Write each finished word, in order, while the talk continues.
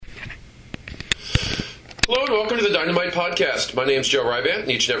Hello and welcome to the Dynamite Podcast. My name's Joe Rybandt,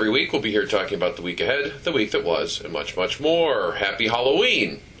 and each and every week we'll be here talking about the week ahead, the week that was, and much, much more. Happy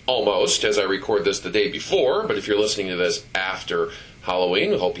Halloween! Almost, as I record this the day before, but if you're listening to this after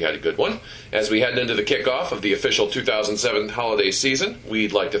Halloween, we hope you had a good one. As we head into the kickoff of the official 2007 holiday season,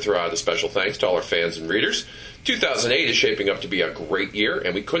 we'd like to throw out a special thanks to all our fans and readers. 2008 is shaping up to be a great year,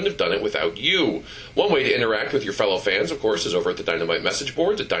 and we couldn't have done it without you. One way to interact with your fellow fans, of course, is over at the Dynamite message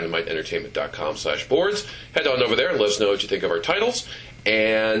boards at dynamiteentertainment.com/boards. Head on over there and let us know what you think of our titles,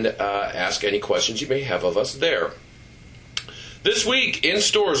 and ask any questions you may have of us there. This week, in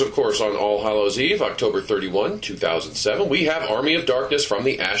stores, of course, on All Hallows Eve, October 31, 2007, we have Army of Darkness from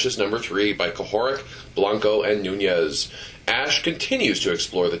the Ashes #3 by Kuhorik, Blanco, and Nunez. Ash continues to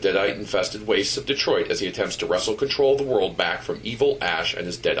explore the Deadite-infested wastes of Detroit as he attempts to wrestle control of the world back from Evil Ash and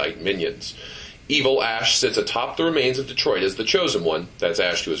his Deadite minions. Evil Ash sits atop the remains of Detroit as the Chosen One, that's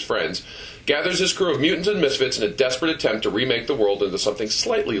Ash to his friends, gathers his crew of mutants and misfits in a desperate attempt to remake the world into something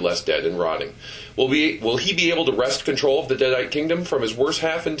slightly less dead and rotting. Will he be able to wrest control of the Deadite Kingdom from his worst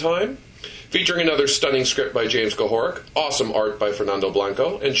half in time? Featuring another stunning script by James Kuhorik, awesome art by Fernando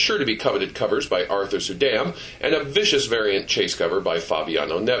Blanco, and sure to be coveted covers by Arthur Sudam, and a vicious variant chase cover by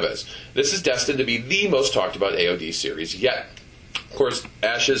Fabiano Neves. This is destined to be the most talked about AOD series yet. Of course,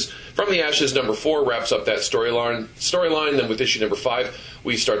 From the Ashes #4 wraps up that storyline. Then with issue #5,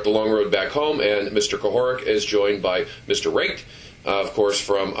 we start the long road back home, and Mr. Kuhorik is joined by Mr. Rake, of course,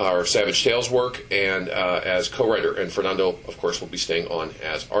 from our Savage Tales work, and as co-writer. And Fernando, of course, will be staying on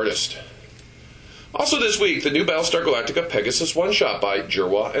as artist. Also this week, the new Battlestar Galactica Pegasus one-shot by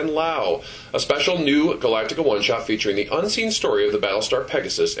Jerwa and Lau. A special new Galactica one-shot featuring the unseen story of the Battlestar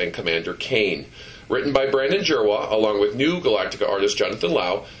Pegasus and Commander Kane. Written by Brandon Jerwa, along with new Galactica artist Jonathan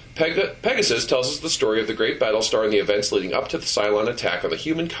Lau, Pegasus tells us the story of the great Battlestar and the events leading up to the Cylon attack on the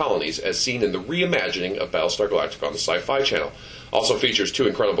human colonies as seen in the reimagining of Battlestar Galactica on the Sci-Fi Channel. Also features two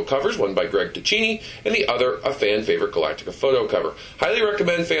incredible covers, one by Greg Ticini, and the other a fan-favorite Galactica photo cover. Highly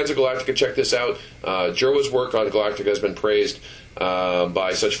recommend fans of Galactica check this out. Jerwa's work on Galactica has been praised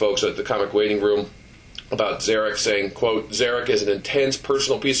by such folks at the Comic Waiting Room about Zarek, saying, quote, "Zarek is an intense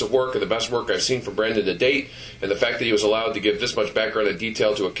personal piece of work and the best work I've seen from Brandon to date, and the fact that he was allowed to give this much background and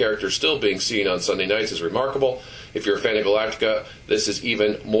detail to a character still being seen on Sunday nights is remarkable. If you're a fan of Galactica, this is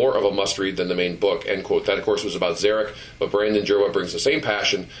even more of a must-read than the main book," end quote. That, of course, was about Zarek, but Brandon Jerwa brings the same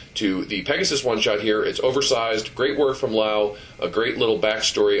passion to the Pegasus one-shot here. It's oversized, great work from Lau, a great little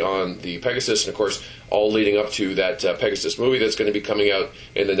backstory on the Pegasus, and, of course, all leading up to that Pegasus movie that's going to be coming out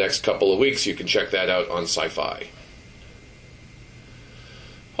in the next couple of weeks. You can check that out on Sci-Fi.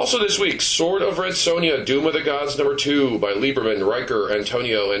 Also this week, Sword of Red Sonja, Doom of the Gods #2 by Lieberman, Riker,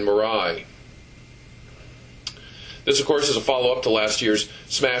 Antonio, and Murai. This, of course, is a follow-up to last year's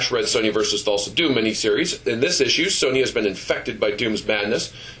Smash Red Sonja vs. Thulsa Doom miniseries. In this issue, Sonja has been infected by Doom's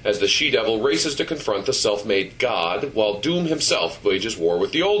madness as the She-Devil races to confront the self-made god, while Doom himself wages war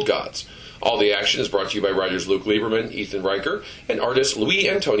with the old gods. All the action is brought to you by writers Luke Lieberman, Ethan Riker, and artists Luis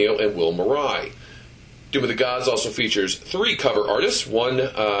Antonio and Will Murai. Doom of the Gods also features 3 cover artists, one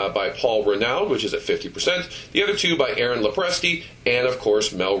by Paul Renaud, which is at 50%, the other 2 by Aaron Lopresti, and, of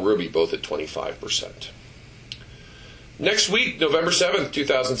course, Mel Ruby, both at 25%. Next week, November 7th,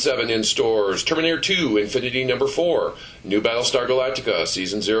 2007, in stores, Terminator 2, Infinity #4, New Battlestar Galactica,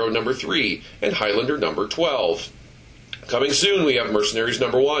 Season 0 #3, and Highlander #12. Coming soon, we have Mercenaries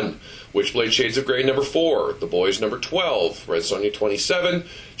 #1, Witchblade Shades of Grey #4, The Boys #12, Red Sonja 27,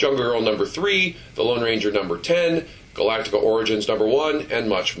 Jungle Girl #3, The Lone Ranger #10, Galactica Origins #1, and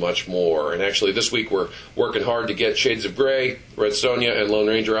much, much more. And actually, this week we're working hard to get Shades of Grey, Red Sonja, and Lone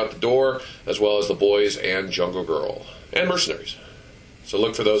Ranger out the door, as well as The Boys and Jungle Girl, and Mercenaries. So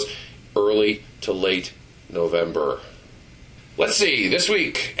look for those early to late November. Let's see, this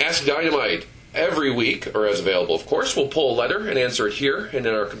week, Ask Dynamite. Every week, or as available, of course, we'll pull a letter and answer it here and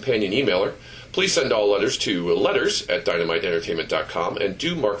in our companion emailer. Please send all letters to letters@dynamiteentertainment.com and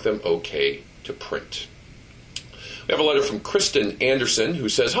do mark them OK to print. We have a letter from Kristen Anderson who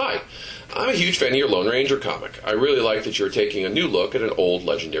says, "Hi, I'm a huge fan of your Lone Ranger comic. I really like that you're taking a new look at an old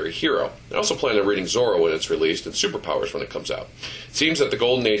legendary hero. I also plan on reading Zorro when it's released and Superpowers when it comes out. It seems that the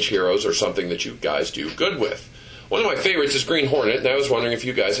Golden Age heroes are something that you guys do good with. One of my favorites is Green Hornet, and I was wondering if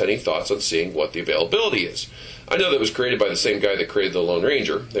you guys had any thoughts on seeing what the availability is. I know that it was created by the same guy that created the Lone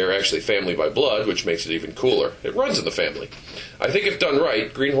Ranger. They are actually family by blood, which makes it even cooler. It runs in the family. I think if done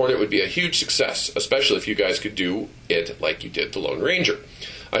right, Green Hornet would be a huge success, especially if you guys could do it like you did the Lone Ranger.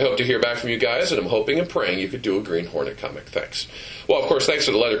 I hope to hear back from you guys, and I'm hoping and praying you could do a Green Hornet comic. Thanks." Well, of course, thanks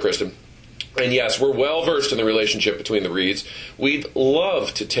for the letter, Kristen. And yes, we're well versed in the relationship between the Reeds. We'd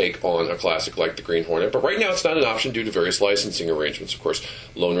love to take on a classic like the Green Hornet, but right now it's not an option due to various licensing arrangements. Of course,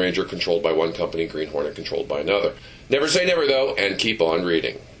 Lone Ranger controlled by one company, Green Hornet controlled by another. Never say never, though, and keep on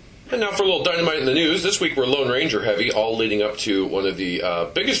reading. And now for a little Dynamite in the news. This week we're Lone Ranger heavy, all leading up to one of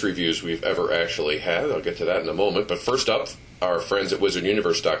the biggest reviews we've ever actually had. I'll get to that in a moment. But first up, our friends at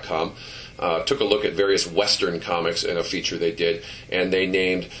WizardUniverse.com took a look at various Western comics in a feature they did, and they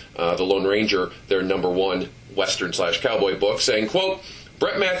named The Lone Ranger their number one Western/cowboy book, saying, quote,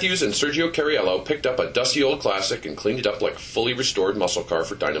 Brett Matthews and Sergio Cariello picked up a dusty old classic and cleaned it up like a fully restored muscle car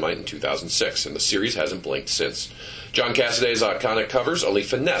for Dynamite in 2006, and the series hasn't blinked since. John Cassaday's iconic covers only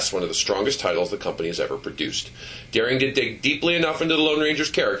finesse one of the strongest titles the company has ever produced, daring to dig deeply enough into the Lone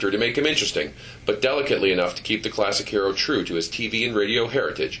Ranger's character to make him interesting, but delicately enough to keep the classic hero true to his TV and radio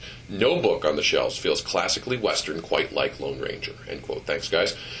heritage. No book on the shelves feels classically Western quite like Lone Ranger. End quote. Thanks,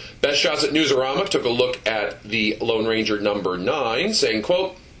 guys. Best Shots at Newsarama took a look at the Lone Ranger number 9, saying,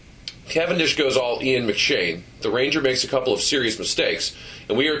 quote, Cavendish goes all Ian McShane. The Ranger makes a couple of serious mistakes,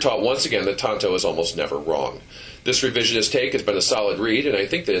 and we are taught once again that Tonto is almost never wrong. This revisionist take has been a solid read, and I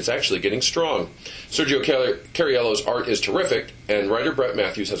think that it's actually getting strong. Sergio Cariello's art is terrific, and writer Brett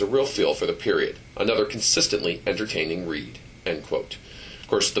Matthews has a real feel for the period. Another consistently entertaining read. End quote. Of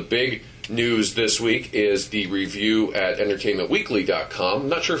course, the big news this week is the review at entertainmentweekly.com. I'm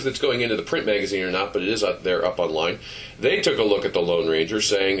not sure if it's going into the print magazine or not, but it is up there, up online. They took a look at the Lone Ranger,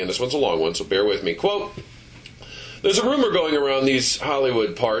 saying, and this one's a long one, so bear with me, quote, there's a rumor going around these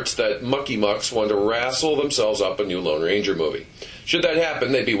Hollywood parts that Mucky Mucks want to wrestle themselves up a new Lone Ranger movie. Should that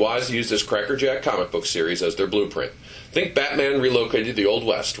happen, they'd be wise to use this Crackerjack comic book series as their blueprint. Think Batman relocated to the Old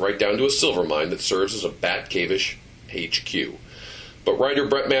West, right down to a silver mine that serves as a Batcavish HQ. But writer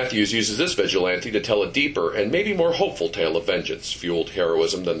Brett Matthews uses this vigilante to tell a deeper and maybe more hopeful tale of vengeance, fueled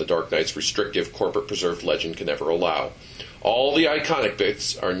heroism than the Dark Knight's restrictive, corporate-preserved legend can ever allow. All the iconic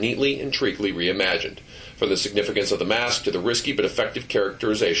bits are neatly and treacly reimagined, from the significance of the mask to the risky but effective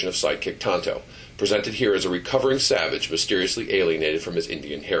characterization of sidekick Tonto, presented here as a recovering savage mysteriously alienated from his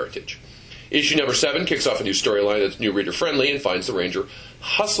Indian heritage. Issue number 7 kicks off a new storyline that's new reader-friendly and finds the Ranger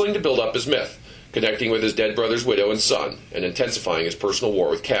hustling to build up his myth, connecting with his dead brother's widow and son, and intensifying his personal war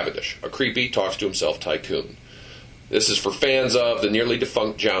with Cavendish, a creepy, talks-to-himself tycoon. This is for fans of the nearly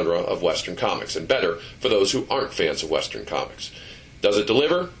defunct genre of Western comics, and better for those who aren't fans of Western comics. Does it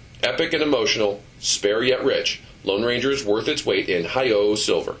deliver? Epic and emotional, spare yet rich, Lone Ranger is worth its weight in hi-yo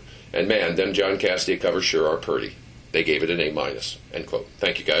silver. And man, them John Cassaday covers sure are purty. They gave it an A-. End quote.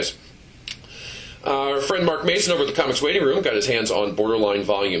 Thank you, guys. Our friend Mark Mason over at the Comics Waiting Room got his hands on Borderline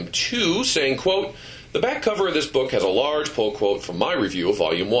Volume 2, saying, quote, the back cover of this book has a large pull quote from my review of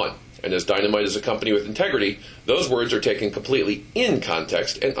Volume 1. And as Dynamite is a company with integrity, those words are taken completely in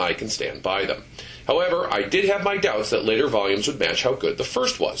context, and I can stand by them. However, I did have my doubts that later volumes would match how good the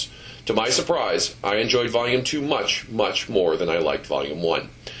first was. To my surprise, I enjoyed Volume 2 much, much more than I liked Volume 1.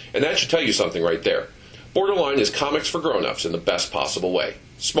 And that should tell you something right there. Borderline is comics for grown-ups in the best possible way.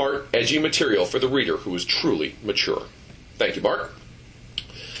 Smart, edgy material for the reader who is truly mature. Thank you, Mark.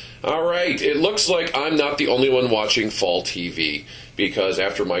 All right, it looks like I'm not the only one watching fall TV, because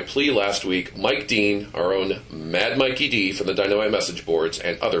after my plea last week, Mike Dean, our own Mad Mikey D from the Dynamite message boards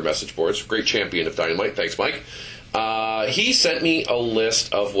and other message boards, great champion of Dynamite, thanks Mike, he sent me a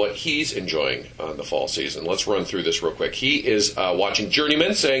list of what he's enjoying on the fall season. Let's run through this real quick. He is watching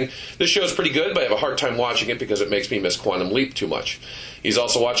Journeyman, saying, this show's pretty good, but I have a hard time watching it because it makes me miss Quantum Leap too much. He's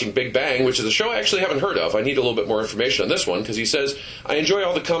also watching Big Bang, which is a show I actually haven't heard of. I need a little bit more information on this one, because he says, I enjoy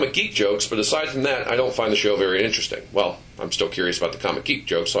all the comic geek jokes, but aside from that, I don't find the show very interesting. Well, I'm still curious about the comic geek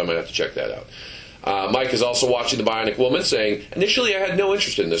jokes, so I might have to check that out. Mike is also watching The Bionic Woman, saying, initially I had no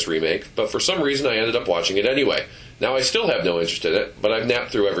interest in this remake, but for some reason I ended up watching it anyway. Now I still have no interest in it, but I've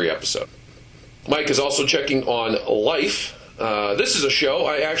napped through every episode. Mike is also checking on Life. This is a show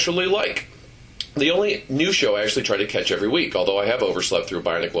I actually like. The only new show I actually try to catch every week, although I have overslept through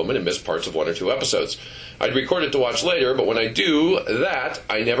Bionic Woman and missed parts of 1 or 2 episodes. I'd record it to watch later, but when I do that,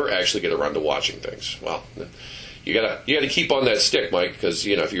 I never actually get around to watching things. Well, you gotta keep on that stick, Mike, because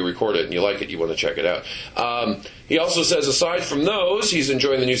if you record it and you like it, you want to check it out. He also says, aside from those, he's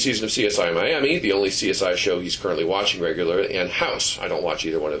enjoying the new season of CSI Miami, the only CSI show he's currently watching regularly, and House. I don't watch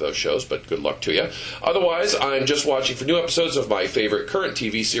either one of those shows, but good luck to you. Otherwise, I'm just watching for new episodes of my favorite current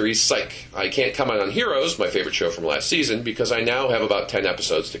TV series, Psych. I can't comment on Heroes, my favorite show from last season, because I now have about 10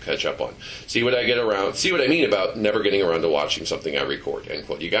 episodes to catch up on. See what I mean about never getting around to watching something I record. End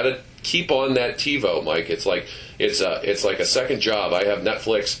quote. You got to keep on that TiVo, Mike. It's like a second job. I have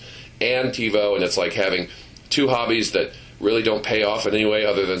Netflix and TiVo, and it's like having 2 hobbies that really don't pay off in any way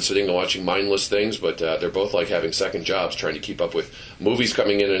other than sitting and watching mindless things, but they're both like having second jobs trying to keep up with movies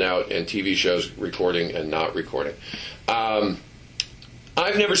coming in and out and TV shows recording and not recording.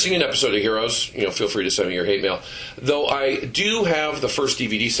 I've never seen an episode of Heroes. Feel free to send me your hate mail. Though I do have the first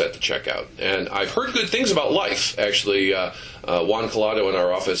DVD set to check out. And I've heard good things about Life. Actually, Juan Collado in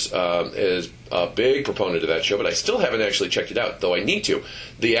our office is a big proponent of that show, but I still haven't actually checked it out, though I need to.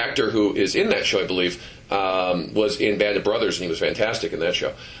 The actor who is in that show, I believe, was in Band of Brothers, and he was fantastic in that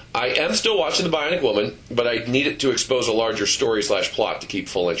show. I am still watching The Bionic Woman, but I need it to expose a larger story/plot to keep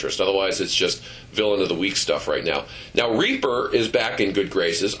full interest. Otherwise, it's just villain of the week stuff right now. Now, Reaper is back in good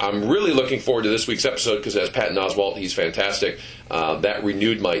graces. I'm really looking forward to this week's episode because as Patton Oswalt, he's fantastic. That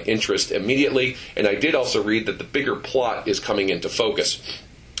renewed my interest immediately, and I did also read that the bigger plot is coming into focus.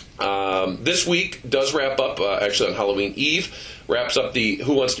 This week does wrap up, actually on Halloween Eve, wraps up the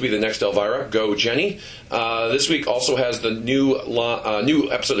Who Wants to Be the Next Elvira? Go Jenny. This week also has the new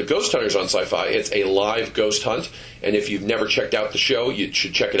episode of Ghost Hunters on Sci-Fi. It's a live ghost hunt, and if you've never checked out the show, you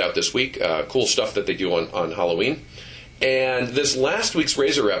should check it out this week. Cool stuff that they do on Halloween. And this last week's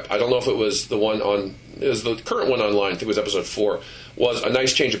Razor Rep, I don't know if it was the one on, it was the current one online, I think it was episode 4, was a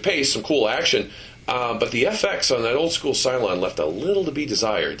nice change of pace, some cool action. But the FX on that old school Cylon left a little to be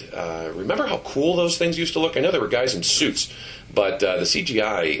desired. Remember how cool those things used to look? I know there were guys in suits, but the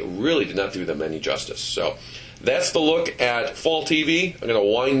CGI really did not do them any justice. So that's the look at fall TV. I'm going to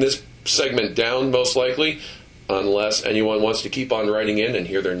wind this segment down most likely, unless anyone wants to keep on writing in and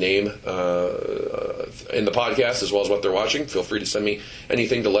hear their name in the podcast as well as what they're watching. Feel free to send me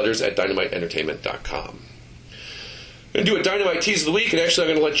anything to letters@dynamiteentertainment.com. I'm going to do a Dynamite Tease of the Week, and actually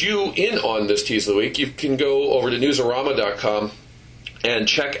I'm going to let you in on this Tease of the Week. You can go over to newsarama.com and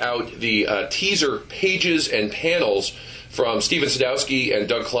check out the teaser pages and panels from Steven Sadowski and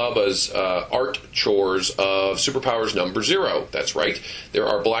Doug Klauba's art chores of Superpowers number 0. That's right. There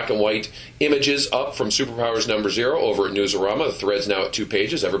are black and white images up from Superpowers number 0 over at Newsarama. The thread's now at 2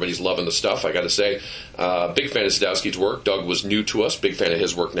 pages. Everybody's loving the stuff, I got to say. Big fan of Sadowski's work. Doug was new to us. Big fan of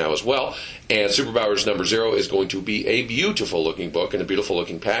his work now as well. And Superpowers number 0 is going to be a beautiful-looking book and a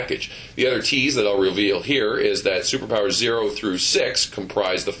beautiful-looking package. The other tease that I'll reveal here is that Superpowers 0 through 6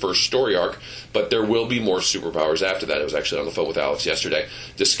 comprise the first story arc, but there will be more Superpowers after that. I was actually on the phone with Alex yesterday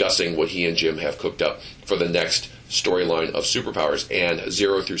discussing what he and Jim have cooked up for the next storyline of Superpowers. And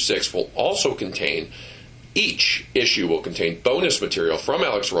 0 through 6 will also contain, each issue will contain bonus material from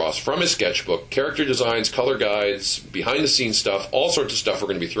Alex Ross, from his sketchbook, character designs, color guides, behind-the-scenes stuff, all sorts of stuff we're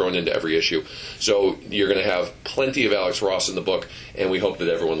going to be throwing into every issue. So you're going to have plenty of Alex Ross in the book, and we hope that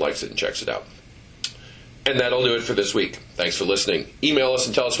everyone likes it and checks it out. And that'll do it for this week. Thanks for listening. Email us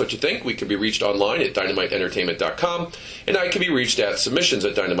and tell us what you think. We can be reached online at dynamiteentertainment.com, and I can be reached at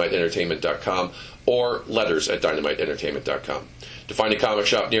submissions@dynamiteentertainment.com or letters@dynamiteentertainment.com. To find a comic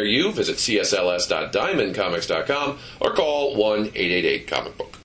shop near you, visit csls.diamondcomics.com or call 1-888-COMIC-BOOK.